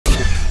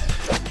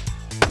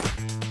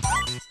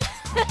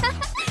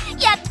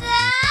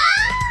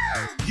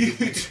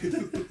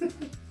YouTube.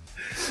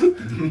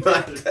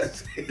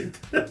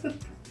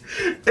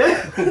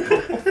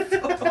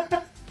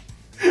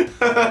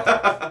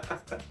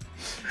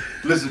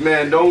 Listen,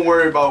 man, don't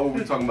worry about what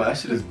we're talking about. That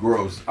shit is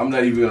gross. I'm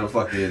not even gonna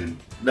fucking.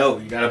 No,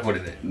 you gotta put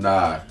it in.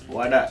 Nah.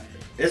 Why not?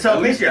 It's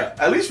at least, yeah.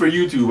 At least for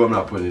YouTube, I'm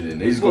not putting it in.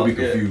 They just gonna be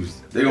confused.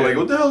 Yeah. They're gonna be like,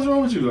 what the hell's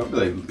wrong with you? I'll be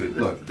like,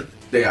 look,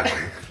 they got it.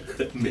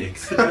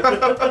 Mix.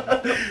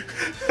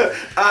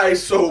 Alright,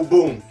 so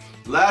boom.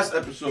 Last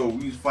episode,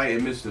 we was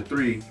fighting Mr.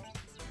 3.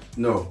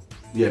 No.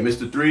 Yeah,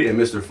 Mr. 3 and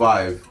Mr.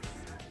 5.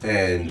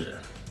 And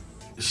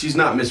she's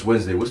not Miss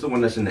Wednesday. What's the one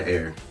that's in the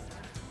air?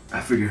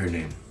 I forget her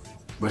name.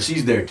 But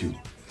she's there too.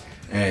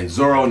 And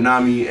Zoro,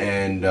 Nami,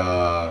 and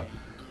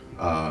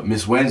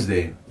Miss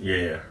Wednesday.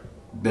 Yeah.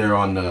 They're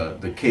on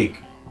the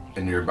cake.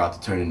 And they're about to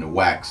turn into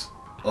wax.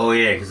 Oh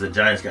yeah, because the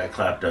Giants got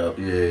clapped up.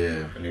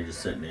 Yeah. And they're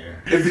just sitting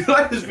there. If you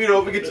like this video,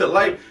 don't forget to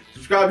like,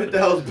 subscribe, hit the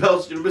hell's bell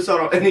so you don't miss out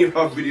on any of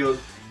our videos.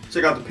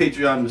 Check out the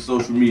Patreon and the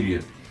social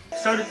media.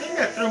 So the thing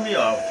that threw me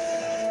off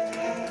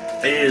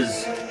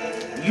is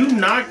you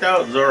knocked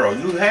out Zoro.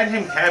 You had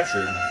him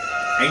captured.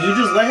 And you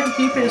just let him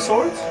keep his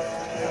swords?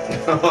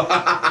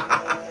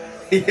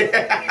 Yeah.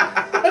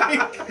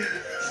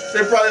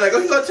 They're probably like, oh,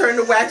 he's gonna turn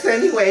to wax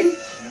anyway.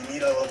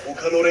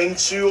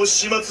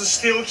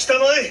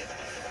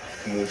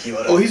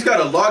 Oh, he's got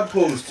a log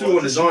pose too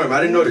on his arm. I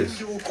didn't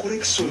notice. Oh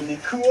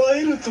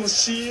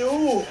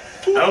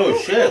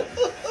shit.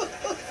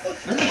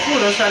 That's cool,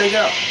 that's how they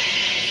go.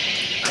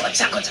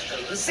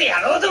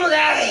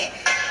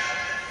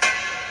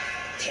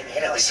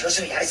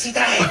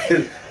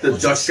 The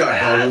duck got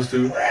hollows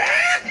too.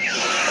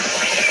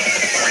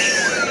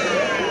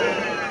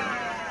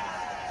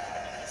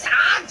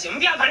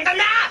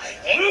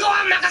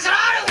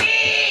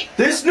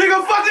 This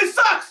nigga fucking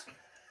sucks!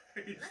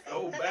 He's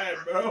so bad,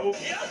 bro.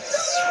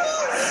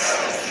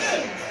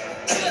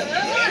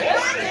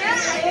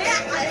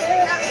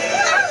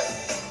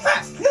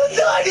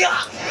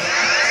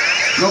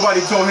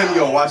 Nobody told him,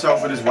 yo, watch out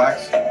for this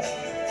wax.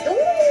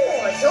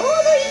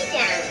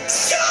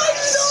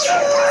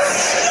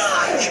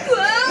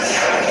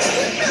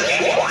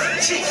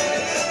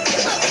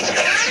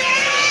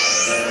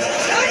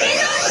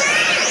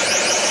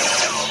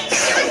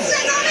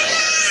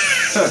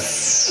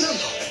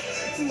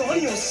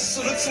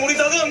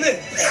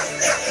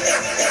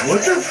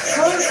 What the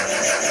fuck?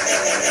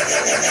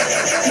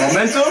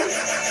 Momentum?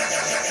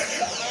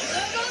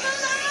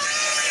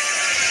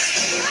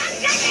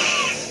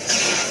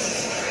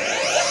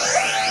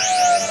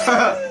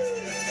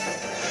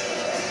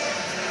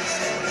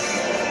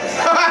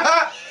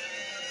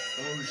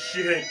 Oh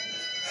shit.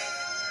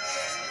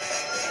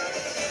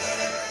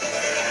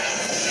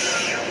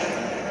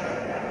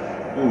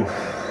 Oof.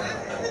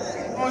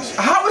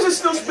 How is it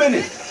still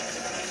spinning?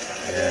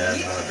 Yeah,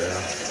 no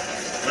doubt.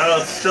 No,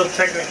 it's still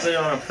technically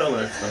on a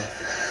pillar, so.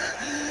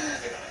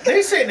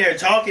 They sitting there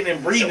talking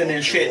and breathing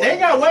and shit. They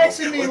got wax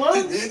in their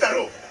lungs.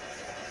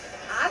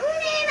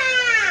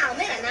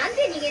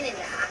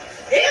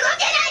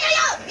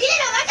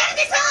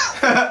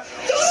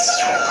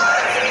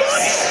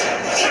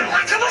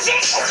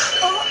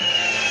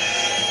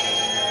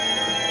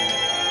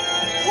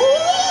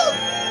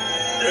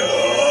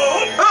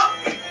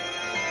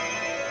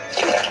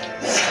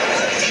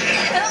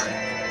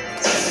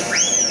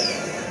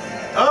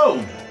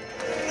 Oh!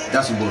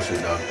 That's some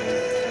bullshit, dog.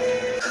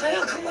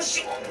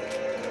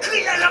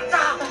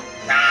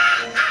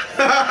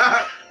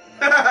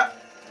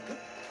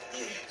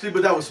 See,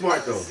 but that was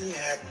smart, though.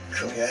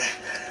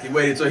 He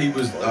waited till he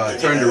was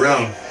turned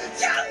around.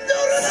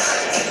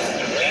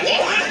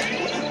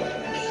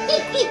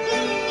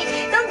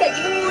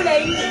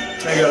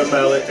 I got a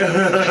mallet.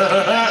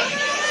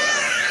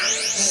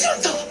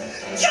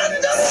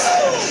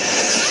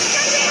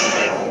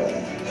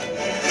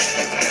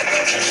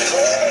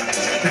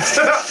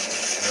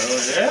 Oh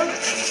yeah?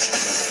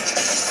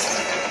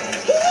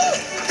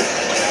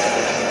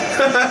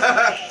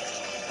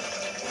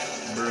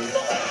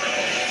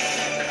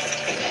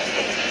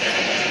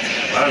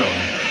 I don't know.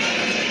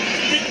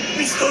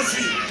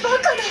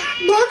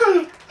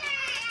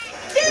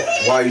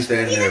 Why are you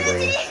standing there, bro?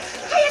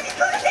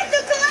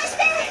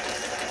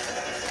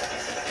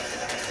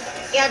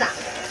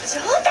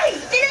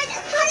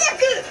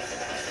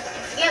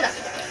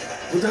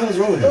 What the hell is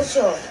wrong with him?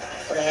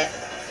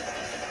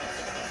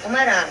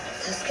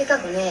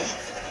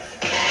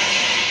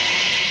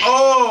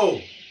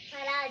 Oh!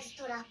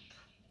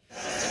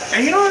 And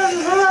you know what I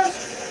just realized?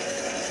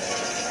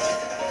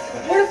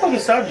 Where the fuck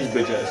is Saji's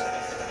bitch ass?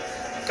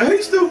 Are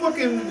he still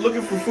fucking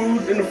looking for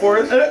food in the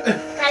forest?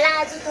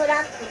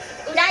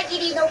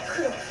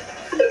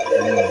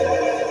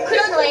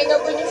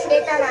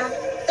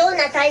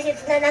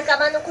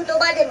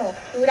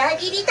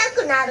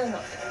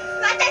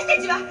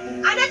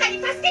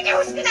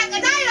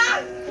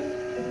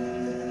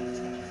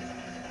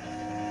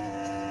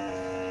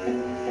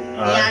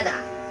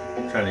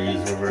 Trying to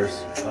use reverse.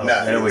 Oh,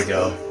 there we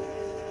go.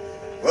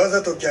 わ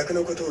ざと逆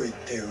のことを言っ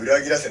て裏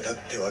切らせたっ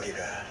てわけか。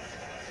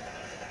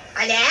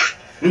あれ？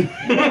ルフィさん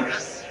早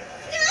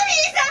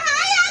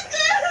く！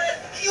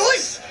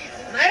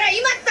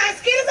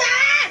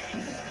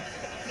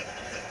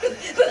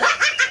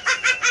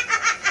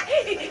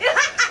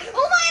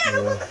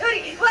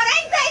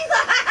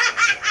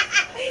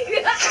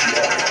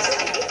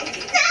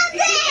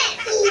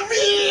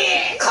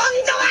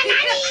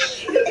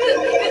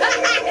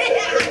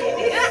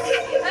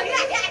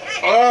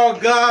 Oh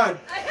God,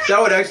 that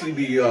would actually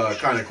be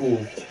kind of cool.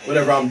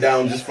 Whenever I'm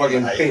down, just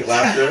fucking paint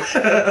laughter.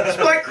 Just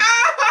like ah!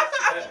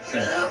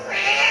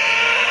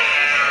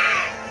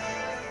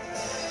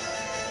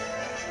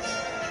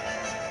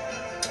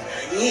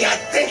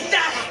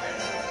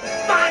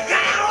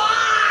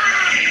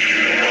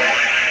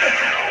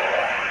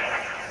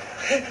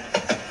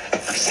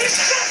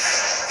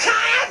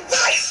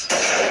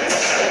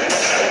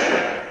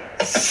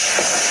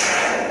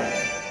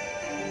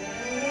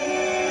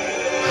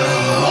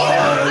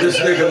 This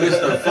nigga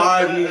Mr.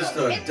 5 needs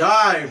to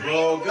die,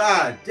 bro.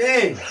 God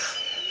dang.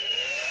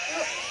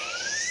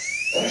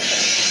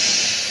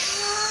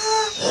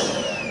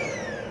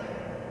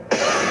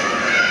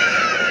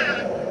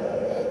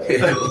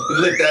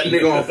 Lit that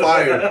nigga on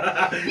fire.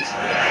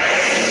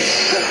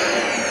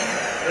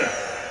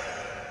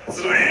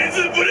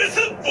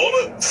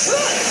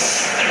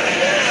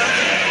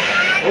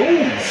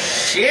 Oh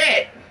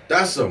shit!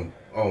 That's some.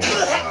 Oh my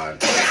God.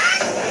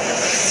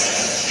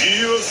 言い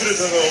忘れ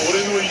たが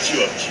俺の位置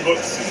は起爆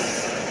する。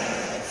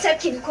さっ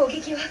きの攻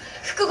撃は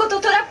服ご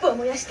とトラップを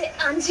燃やして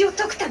暗示を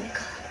解くため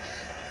か。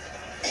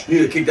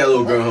 You need to kick that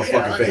little girl in her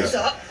fucking face.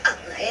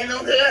 絵の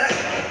具。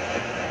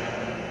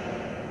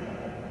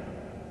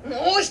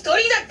もう一人だ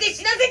って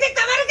死なせて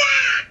たまるか。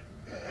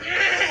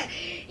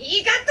い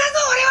いかったぞ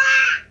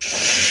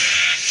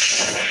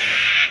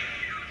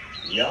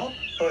俺は。やっ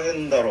ぱ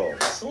変だろ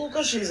う。そうお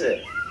かしい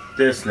ぜ。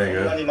 This こん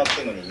な nigga. に待っ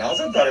てんのにな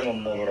ぜ誰も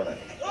戻らない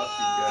の。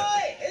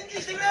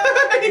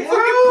 He fucking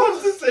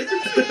wants to say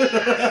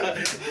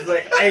He's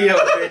like, hey yo,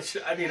 bitch,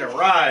 I need a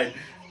ride.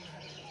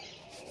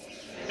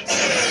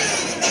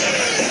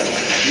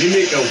 You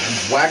make a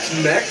wax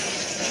mech?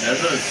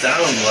 That's what it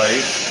sounds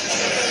like.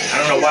 I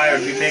don't know why I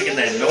would be making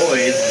that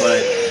noise,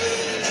 but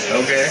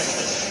okay.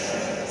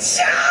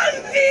 Stay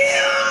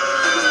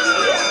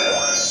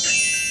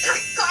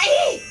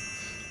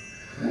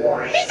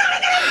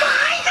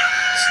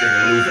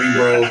Luffy,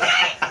 bro.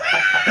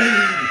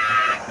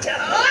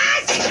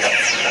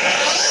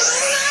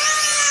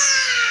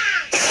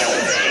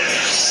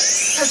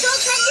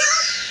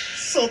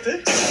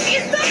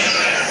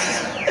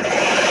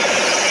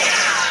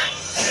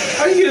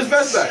 How do you get his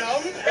vest back?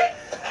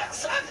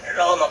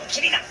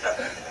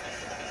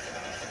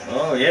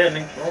 Oh yeah,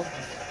 Nick. Oh.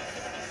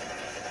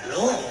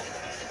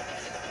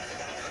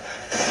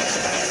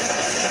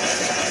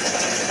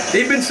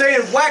 They've been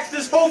saying wax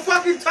this whole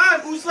fucking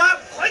time, Usopp.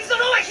 こいつの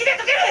ローは火で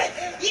溶ける。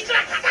いく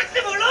ら硬く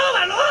てもロー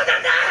はローな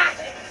んだ。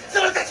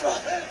そのたちも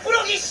プ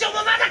ロギッション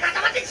もまだ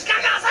固まって時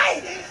間が浅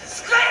い。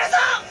救えるぞ。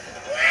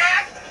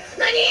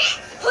何？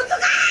本当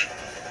か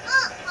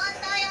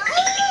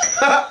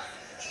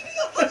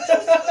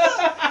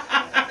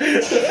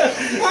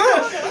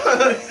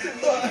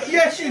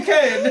？Yes, you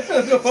can. I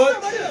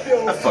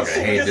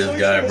fucking hate this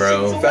guy,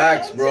 bro.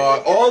 Facts,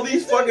 bro. All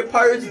these fucking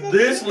pirates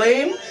this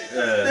lame?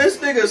 This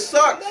nigga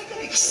sucks.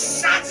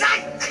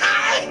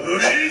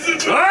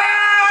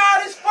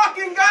 Ah, this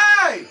fucking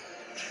guy!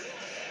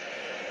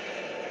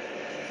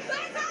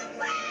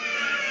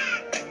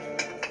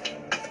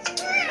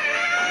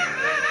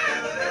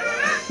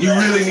 You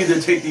really need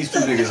to take these two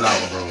niggas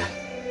out, bro.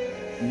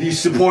 These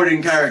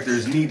supporting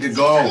characters need to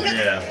go.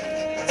 Yeah.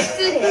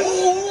 失礼。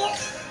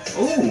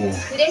 Ooh.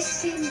 フレッ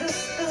シュンド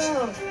スト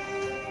ーン。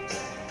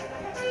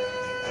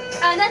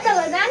あなた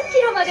は何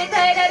キロまで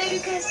耐えられる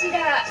かし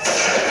ら。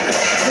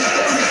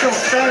 Get your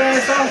fat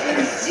ass off me.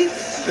 10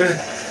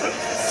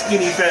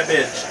 Skinny fat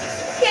bitch.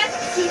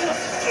 100キロ。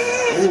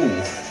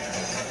 Ooh.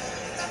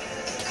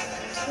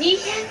 200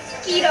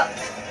キロ。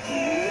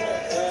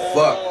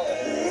 Fuck.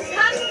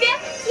 300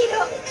キロ。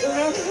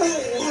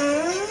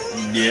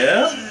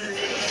 Yeah.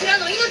 僕ら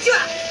の命は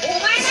お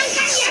前なんか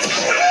にやった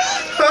んだろ。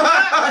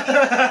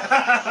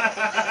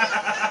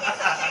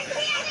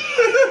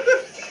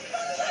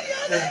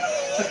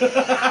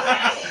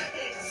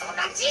 そんな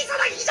小さな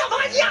非常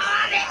にあ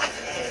れ。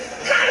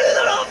カルーの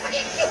ロープに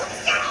気をつ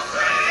けろ。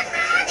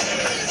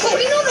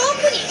鳥のロー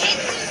プに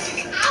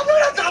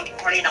油たっ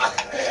ぷりの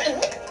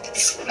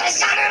スペ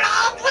シャルロ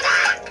ープだ。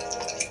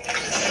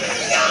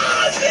や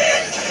め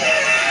て。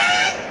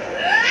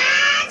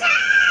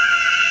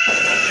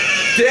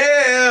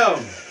 Damn!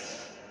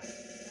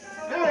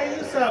 Hey,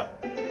 what's up?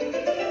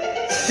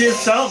 Did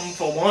something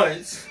for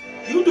once.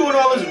 You doing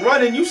all this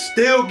running, you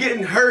still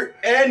getting hurt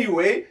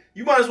anyway.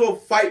 You might as well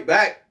fight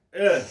back.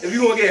 Yeah. If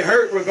you gonna get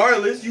hurt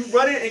regardless, you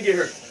run it and get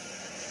hurt.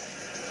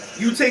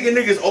 You taking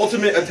niggas'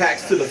 ultimate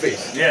attacks to the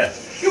face. Yeah.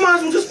 You might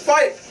as well just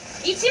fight.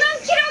 1万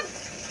キロ。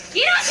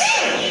キロシ。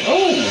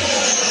 Oh.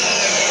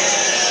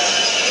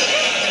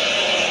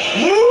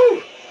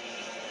 Move!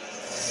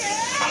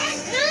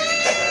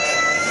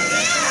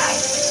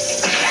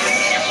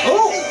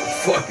 Oh.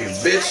 Fucking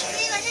bitch.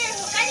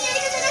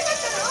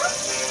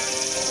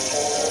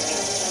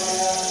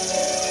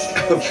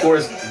 Of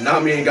course,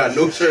 Nami ain't got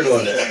no shirt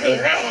on.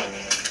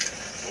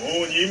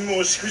 もう任務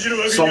をしくじる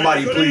わけには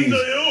い Somebody かないん please だ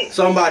よ。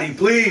Somebody,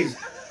 please.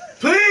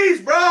 Please,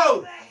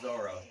 bro.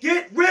 Zoro.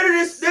 Get rid of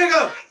this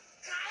nigga.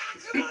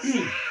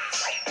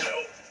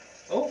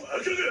 おバカ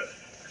が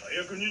火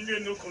薬人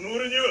間のこの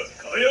俺には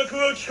火薬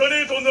は効か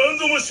ねえと何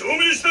度も証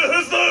明した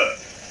はずだ。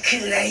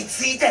食らい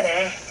ついた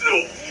ね。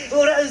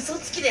俺は嘘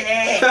つきで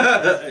ね。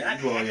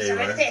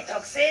喋って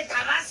特製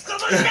タバスコ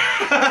節だ。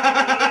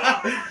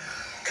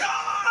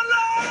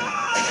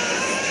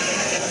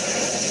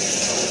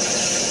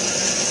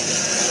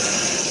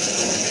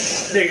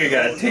Nigga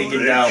got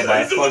taken down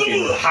by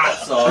fucking hot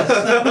sauce.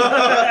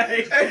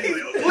 Hey,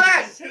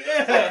 black.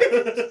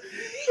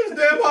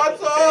 Damn hot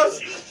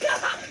sauce.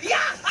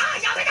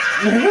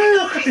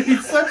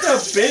 He's such a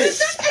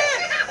bitch.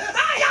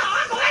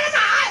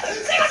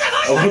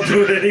 I won't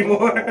do it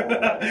anymore.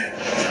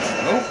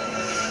 Nope.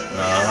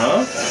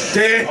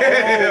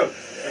 Damn.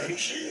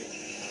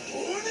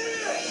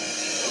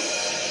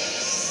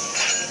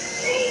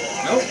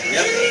 Nope.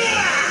 Yep.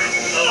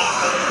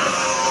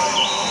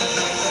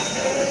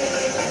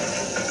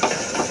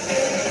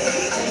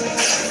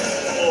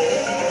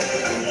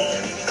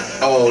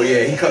 Oh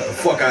yeah, he cut the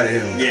fuck out of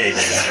him. Yeah, he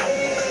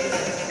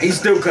did. He's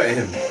still cutting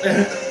him.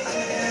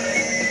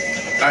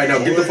 Alright, now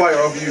get the fire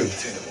off you.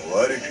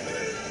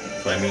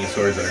 Flaming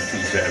swords are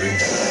too shabby.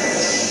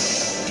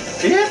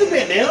 Did he have the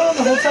bandana on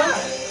the whole time?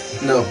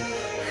 No.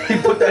 He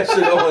put that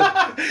shit on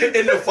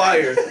in the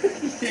fire.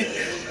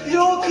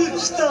 よく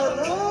来た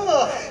な。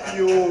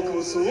よう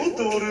こそ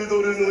ドル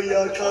ドルの館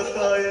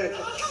へ。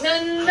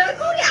なんだこ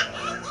りゃ。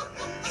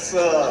さ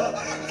あ、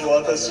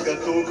私が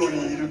どこ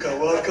にいるか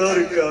わか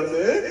るか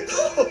ね。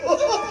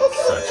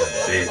Such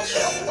a bitch.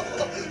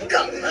 ゴ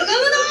ムゴムの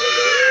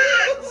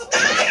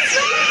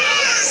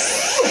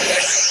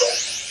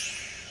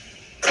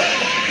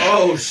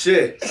Oh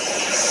shit.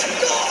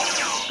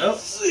 Oh.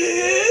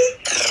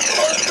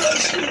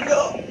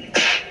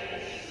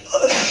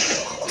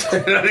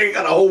 That nigga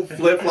got a whole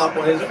flip flop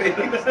on his face.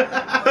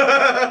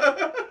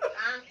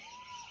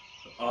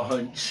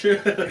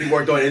 He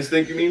worked on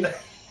instinct, you mean?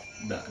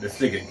 Nah, the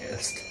stick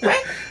against.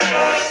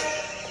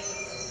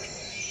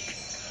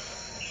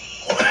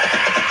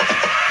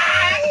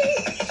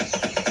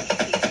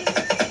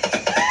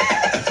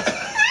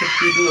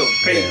 You little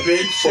pink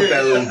bitch. Fuck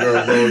that little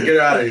girl, bro. Get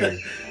her out of here.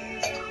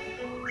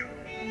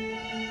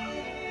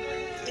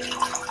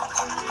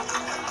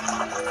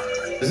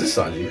 Is this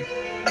Sanji?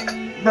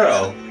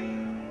 Bro.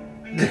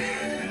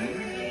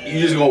 You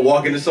just gonna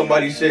walk into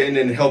somebody's shit and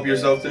then help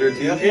yourself to their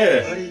team?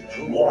 Yeah.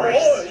 おい、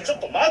ちょっ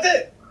と待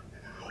て。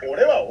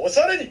俺はおし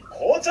ゃれに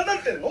紅茶なん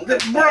て飲んで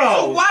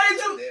Bro. Why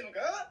did you? ねえのか。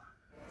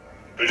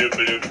ブルブ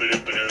ルブル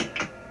ブル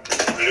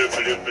ブル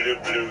ブルブルブル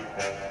ブル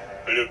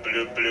ブルブ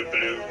ルブルブ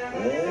ル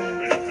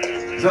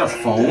Is that a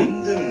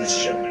phone? でも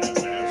しゃべる。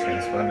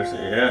 Transponder,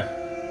 yeah.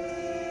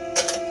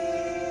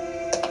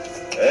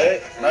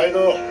 ナイド。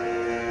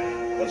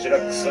こちら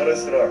クソレ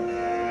ストラン。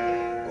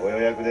ご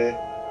予約で。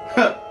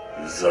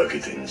ふざけ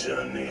てんじゃ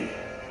ねえ。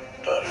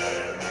バ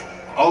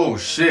カ。 Oh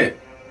shit.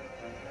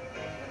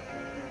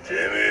 てめ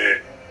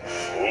え、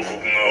報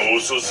告が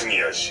遅すぎ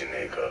やしね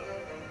えか。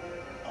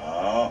あ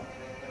あ、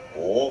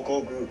報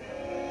告。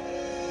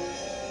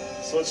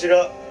そち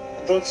ら、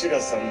どちら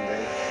さんで。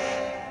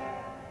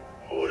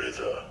俺だ。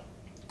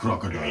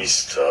 Crocodile. ミ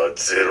スター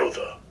ゼロ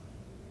だ。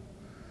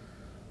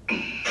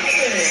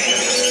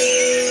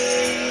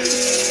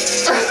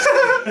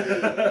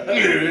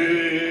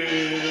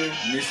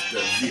Mr.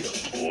 Zero.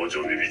 王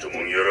女ビビとも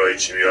やら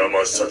一味は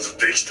抹殺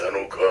できた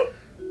のか。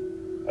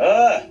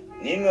ああ、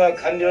任務は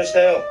完了した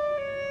よ。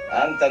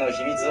あんたの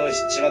秘密を知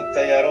っちまっ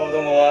た野郎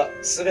どもは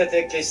全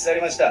て消し去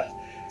りました。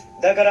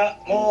だから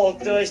もう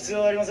追っては必要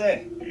はありませ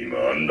ん。今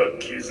アンラッ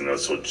キーズが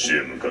そっち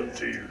へ向かっ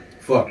ている。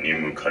 Fuck.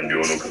 任務完了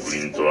の確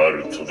認とあ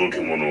る届け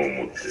物を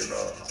持ってな。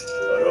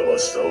アラバ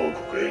スタ王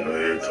国への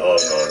エターナルポ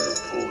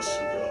ース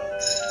だ。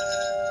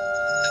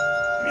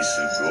ミス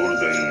ゴール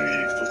デンウ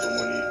ィークととも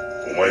に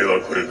お前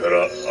はこれから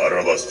アラ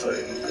バスタへ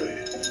向か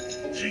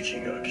え。時期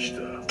が来た。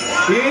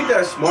 He ain't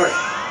that smart.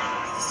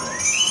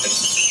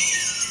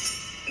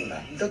 な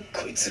んだ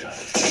こいつら。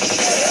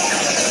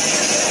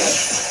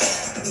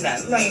な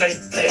んなんだ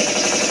一体。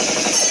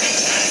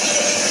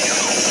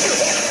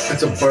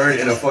 That's a bird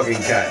and a fucking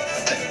cat.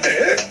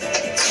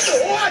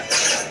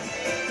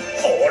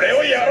 俺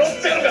をやろう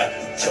ってのが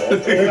ちょっ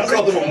と You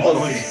called him a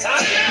monkey.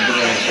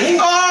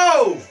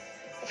 Oh!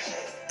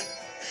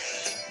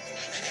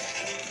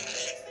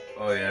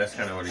 Oh yeah, that's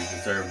kind of what he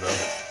deserved though.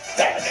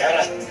 だか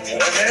らてめ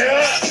えは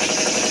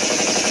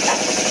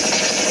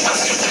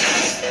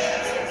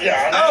や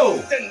め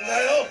ってんだ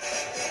よ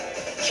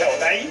巨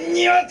大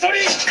ニワトリ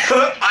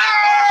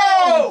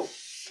Oh!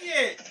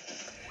 Shit!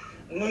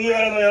 麦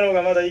わらの野郎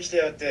がまだ生きて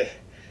やがって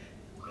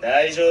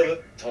大丈夫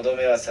とど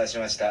めは刺し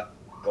ました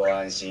ご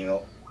安心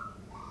を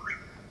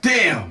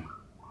Damn!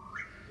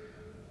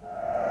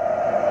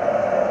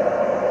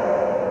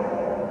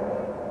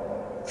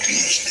 生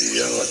きて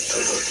やがった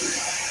だと。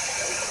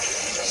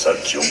さっ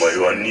きお前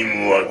は任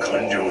務は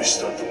完了し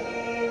たと。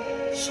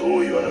そ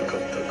う言わなかっ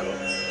たか。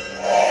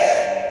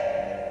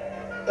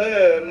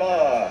ま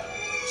あ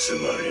つま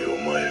りお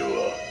前は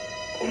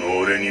この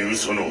俺に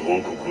嘘の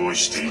報告を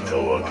していた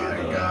わけだ。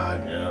 My God.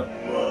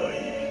 まあい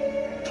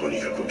い。とに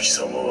かく貴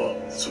様は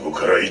そこ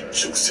から一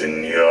直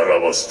線にアラ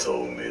バスタ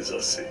を目指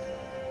せ。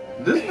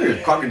 This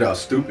nigga crocodile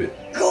stupid.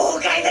 豪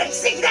快な奇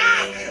跡だ。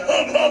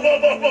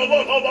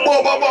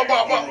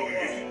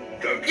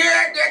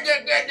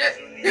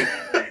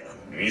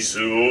ミス・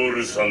オー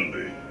ルサンデ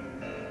ー。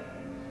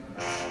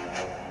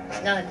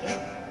何？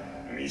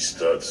ミス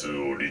ター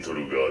2をリト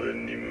ルガーデ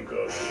ンに向か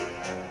わせ。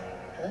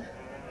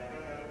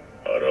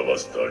アラバ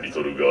スターリ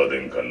トルガー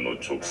デン間の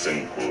直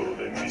線航路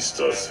でミス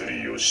ター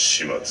3を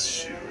始末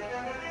しろ。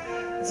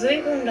ず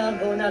いぶん乱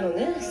暴なの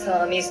ね、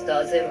さあミスタ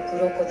ーゼロク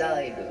ロコ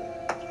ダイル。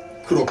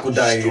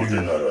Crocodile. 人手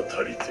なら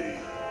足りている。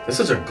 That's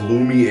such a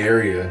gloomy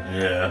area.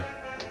 Yeah.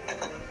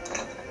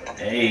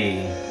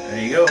 Hey,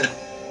 there you go.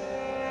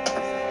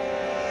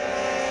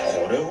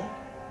 これを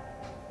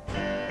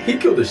He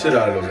killed the shit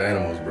out of those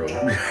animals, bro.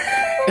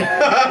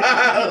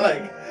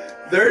 Like,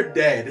 they're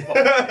dead.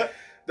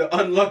 The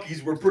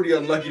unluckies were pretty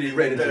unlucky they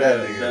ran into that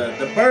nigga.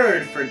 The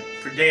bird for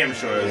damn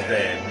sure is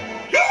dead.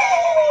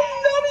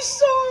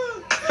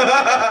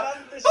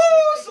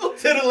 Oh, so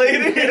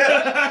titillating.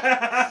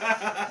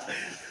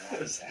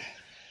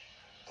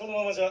 この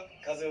ままじゃ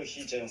風邪を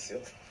ひいちゃいますよ。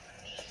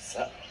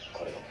さあ、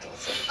これをどう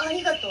ぞ。あ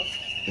りがとう。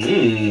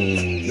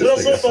Mmm. そう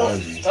This そう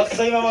nigga と、た Sanji. っ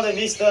た今まで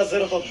ミスターゼ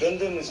ロとドゥン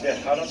ドゥン虫で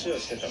話を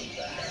してたん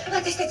だ。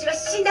私たちは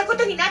死んだこ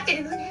とになって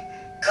るのね。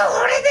こ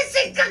れで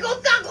せっかく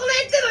夫はこのっ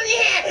ての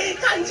に、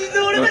肝心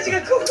の俺たち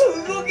がこ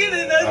こ動け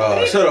ねえなん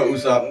て。 Shut up,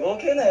 Usopp. 動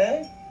けね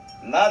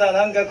え？まだ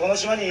なんかこの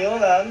島に用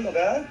があんのか？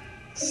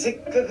せっ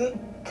かく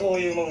こう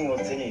いうもんを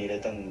手に入れ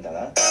たんだ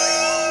な。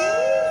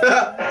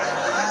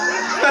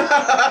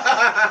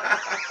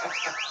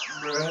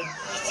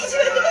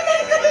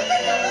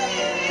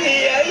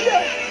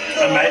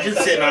 Imagine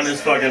sitting on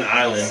this fucking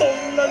island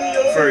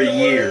for a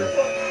year,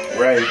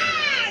 right?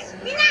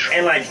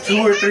 And like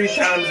 2 or 3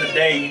 times a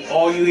day,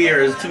 all you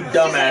hear is 2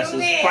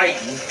 dumbasses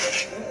fighting.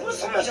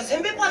 そんなじゃせ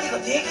んべいパーティーが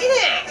できね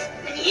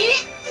え。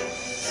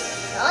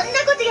そんな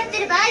ことやって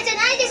る場合じゃ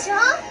ないでしょ。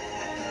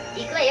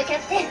行くわよキャ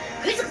プテン。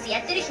グズグズや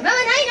ってる暇は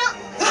ないの。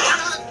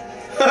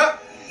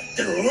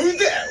どう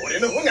だ、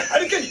俺の方がは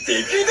るかにで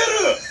けえだ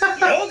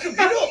ろ。よく見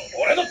ろ、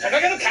俺の高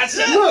毛の勝ち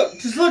だ。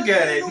 Look, just look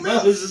at it.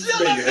 Moses is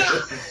bigger.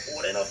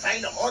 俺のサ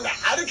イの方が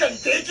はるかに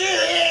でけ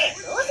え。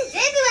どうせ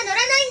全部は乗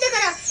らないんだ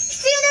から、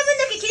必要な分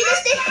だけ切り出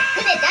して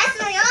船出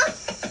すわよ。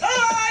は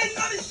い、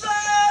ナミさ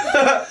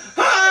ん。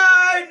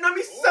 Hi,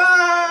 Nami-san.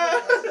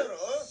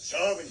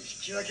 勝負に引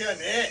き分けはね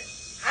え。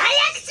早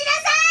くしな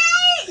さ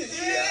い。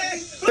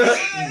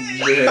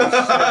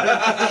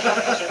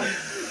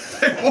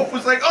 Wolf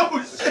was like, oh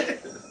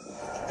shit.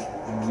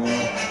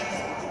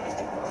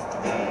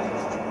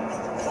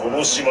 こ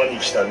の島に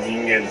来た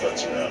人間た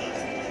ちが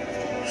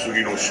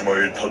次の島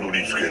へたど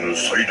り着けぬ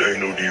最大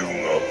の理由が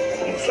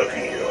この先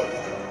にある。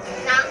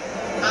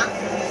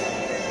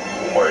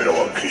お前らは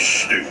決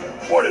して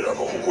我らの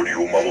誇りを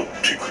守っ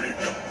てくれ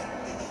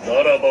た。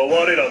ならば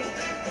我らの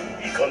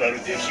いかなる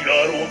敵が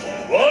あろう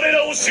と我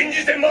らを信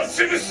じてまっ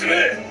すぐ進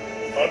め。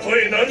たと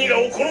え何が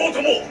起ころう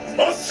とも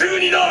まっすぐ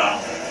にだ。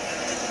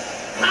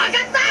分かっ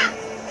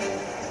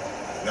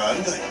た。な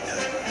んだ一体。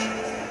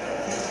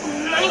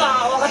何が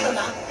分かったん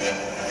だ。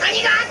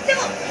何があって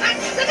もまっ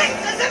すぐ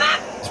進む。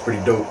 It's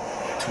pretty dope.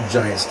 2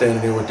 giants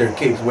standing there with their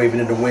capes waving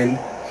in the wind.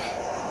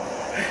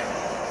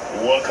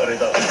 お別れ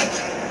だ。い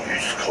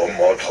つか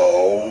また会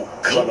おう。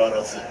必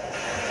ず。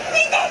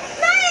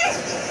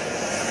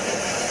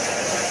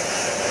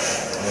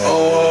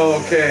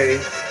 Oh, okay.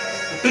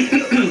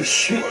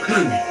 島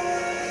君、道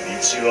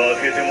は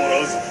開けてもら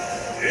うぞ。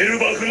エル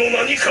バフの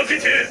名にかけ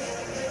て。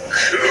く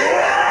わ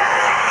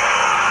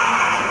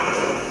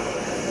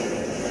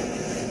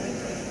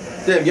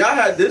Damn, y'all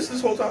had this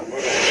whole time?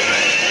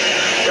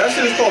 That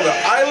shit is called the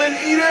Island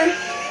Eater?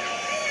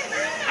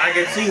 I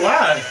can see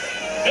why.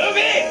 ル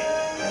ビー、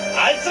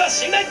あいつは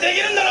信頼で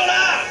きるんだろうな。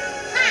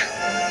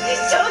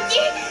正気、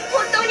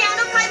本当にあ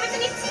の怪物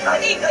に突っ込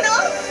んでいくの？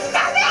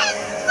ダメ！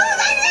おば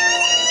ちゃん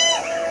に！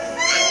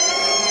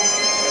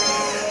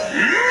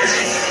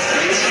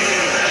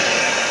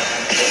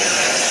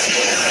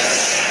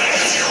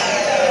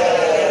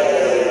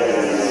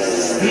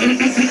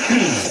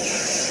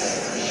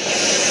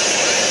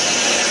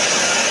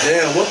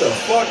 Damn, what the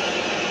fuck?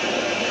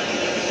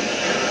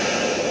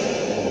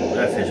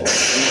 That fish was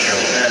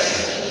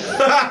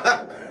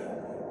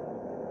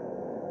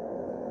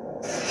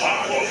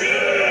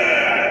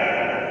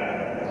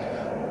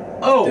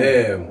Oh!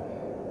 Damn.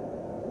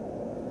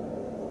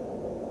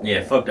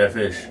 Yeah, fuck that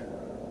fish.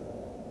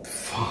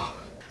 Fuck.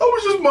 I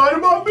was just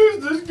minding my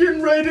business,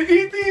 getting ready to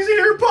eat these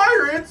here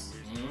pirates.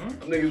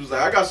 Them niggas was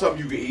like, I got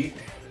something you can eat.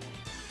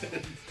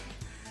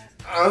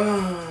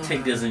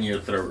 Take this in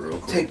your throat real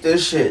quick. Take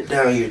this shit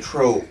down your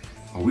throat.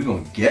 Are we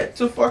gonna get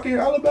to fucking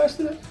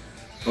Alabasta?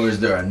 Or is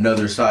there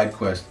another side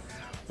quest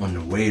on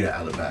the way to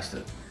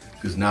Alabasta?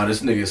 Because now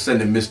this nigga is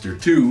sending Mr.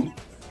 2.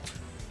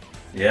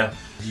 Yeah.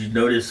 Did you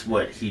notice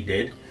what he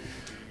did?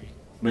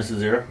 Mr.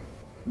 Zero?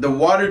 The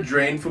water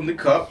drained from the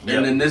cup, Yep.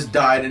 and then this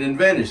died and then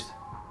vanished.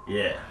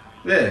 Yeah.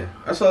 Yeah,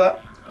 I saw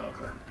that.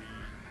 Okay.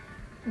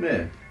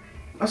 Yeah,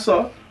 I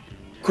saw it.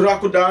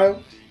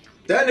 Crocodile.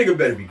 That nigga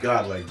better be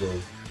godlike, bro.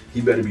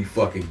 He better be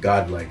fucking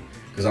godlike.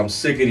 Because I'm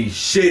sick of these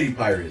shitty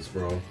pirates,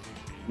 bro.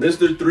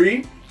 Mr.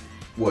 3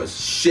 was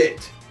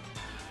shit.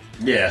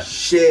 Yeah.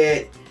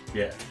 Shit.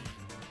 Yeah.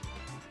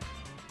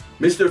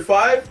 Mr.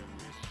 5,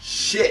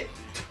 shit.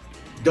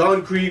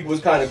 Don Krieg was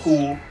kind of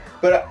cool.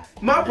 But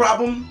my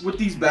problem with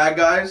these bad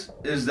guys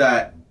is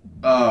that,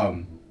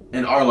 and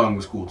Arlong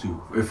was cool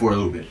too, for a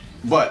little bit.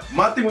 But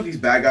my thing with these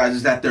bad guys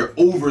is that they're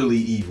overly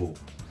evil.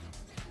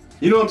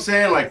 You know what I'm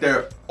saying? Like,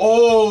 they're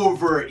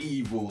over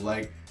evil.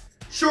 Like,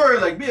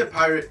 sure, like, be a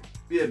pirate,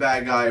 be a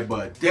bad guy,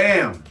 but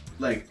damn,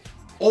 like,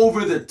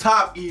 over the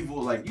top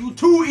evil. Like, you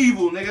too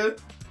evil, nigga.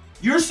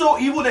 You're so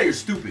evil that you're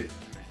stupid.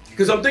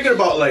 Because I'm thinking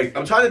about, like,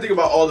 I'm trying to think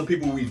about all the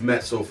people we've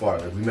met so far.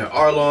 Like, we met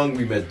Arlong,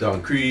 we met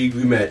Don Krieg,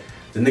 we met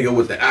the nigga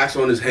with the axe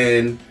on his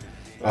hand.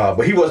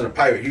 But he wasn't a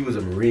pirate, he was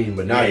a marine,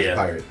 but now he's a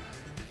pirate.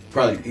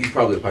 He's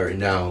probably a pirate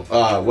now.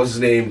 What's his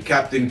name?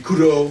 Captain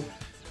Kudo.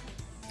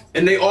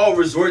 And they all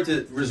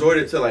resorted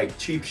to like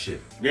cheap shit.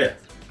 Yeah.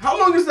 How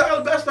long is the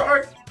Alabasta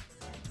arc?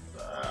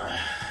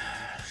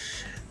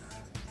 Shit.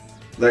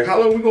 Like, how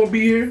long we gonna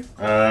be here?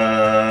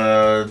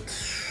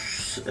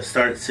 It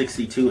starts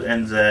 62,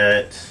 ends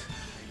at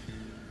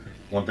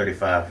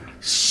 135.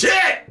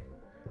 Shit!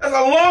 That's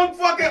a long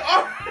fucking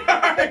arc,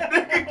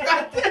 nigga.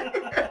 Goddamn.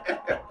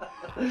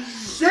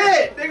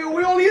 Shit, nigga,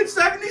 we only in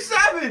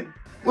 77.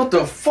 What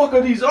the fuck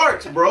are these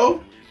arcs,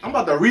 bro? I'm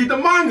about to read the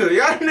manga.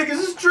 Y'all niggas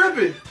is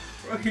tripping.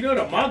 Bro, you know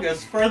the manga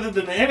is further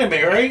than the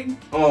anime, right?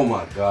 Oh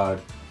my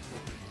god.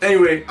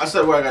 Anyway, I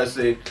said what I gotta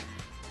say.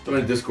 Go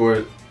in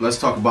Discord. Let's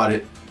talk about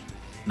it.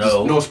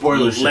 No. No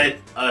spoiler shit. Let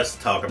us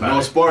talk about it.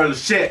 No spoiler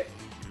shit.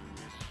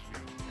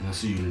 And I'll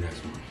see you in the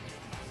next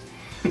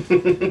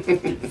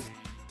one.